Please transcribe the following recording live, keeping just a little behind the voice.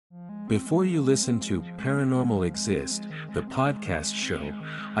Before you listen to Paranormal Exist, the podcast show,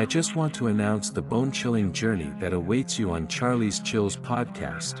 I just want to announce the bone-chilling journey that awaits you on Charlie's Chills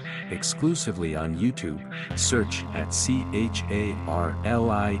podcast, exclusively on YouTube. Search at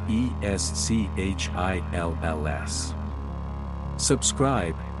CHARLIESCHILLS.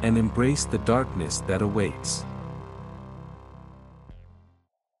 Subscribe, and embrace the darkness that awaits.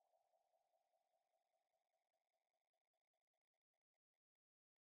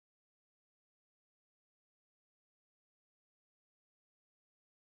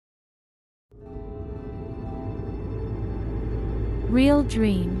 Real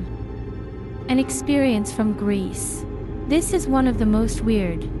Dream. An experience from Greece. This is one of the most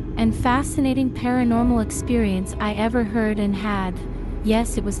weird and fascinating paranormal experience I ever heard and had.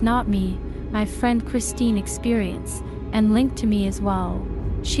 Yes, it was not me, my friend Christine experience, and linked to me as well.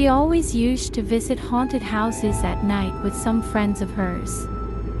 She always used to visit haunted houses at night with some friends of hers.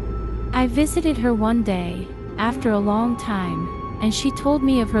 I visited her one day, after a long time, and she told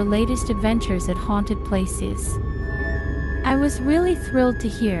me of her latest adventures at haunted places. I was really thrilled to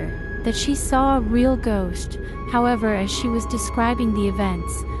hear that she saw a real ghost. However, as she was describing the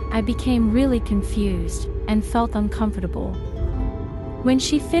events, I became really confused and felt uncomfortable. When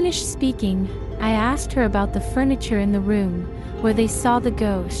she finished speaking, I asked her about the furniture in the room where they saw the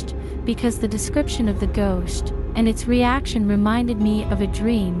ghost, because the description of the ghost and its reaction reminded me of a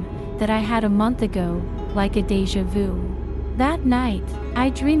dream that I had a month ago, like a déjà vu. That night,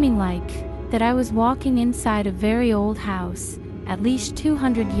 I dreaming that I was walking inside a very old house, at least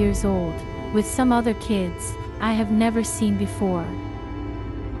 200 years old, with some other kids I have never seen before.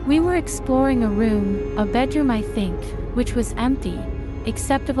 We were exploring a room, a bedroom I think, which was empty,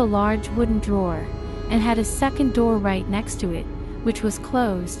 except of a large wooden drawer, and had a second door right next to it, which was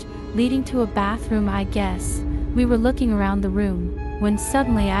closed, leading to a bathroom I guess. We were looking around the room, when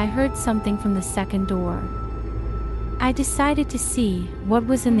suddenly I heard something from the second door. I decided to see what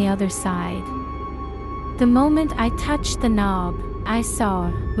was in the other side. The moment I touched the knob, I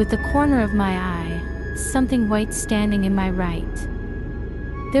saw, with the corner of my eye, something white standing in my right.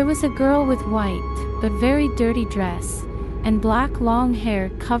 There was a girl with white, but very dirty dress, and black long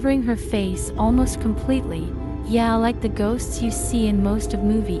hair covering her face almost completely, yeah, like the ghosts you see in most of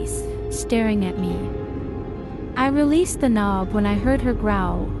movies, staring at me. I released the knob when I heard her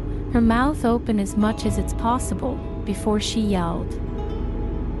growl, her mouth open as much as it's possible, before she yelled.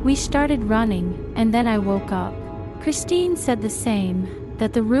 We started running, and then I woke up. Christine said the same,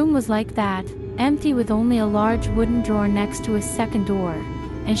 that the room was like that, empty with only a large wooden drawer next to a second door,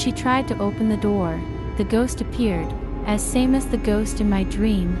 and she tried to open the door. The ghost appeared, as same as the ghost in my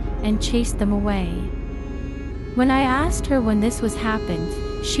dream, and chased them away. When I asked her when this was happened,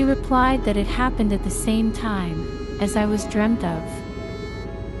 she replied that it happened at the same time, as I was dreamt of.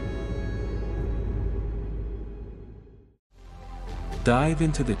 Dive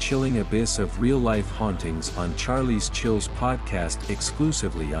into the chilling abyss of real-life hauntings on Charlie's Chills podcast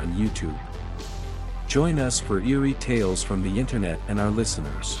exclusively on YouTube. Join us for eerie tales from the internet and our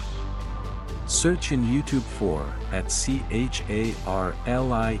listeners. Search in YouTube for at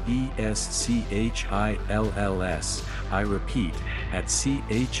CHARLIESCHILLS. I repeat, at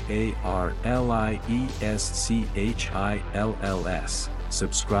CHARLIESCHILLS.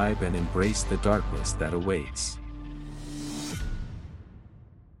 Subscribe and embrace the darkness that awaits.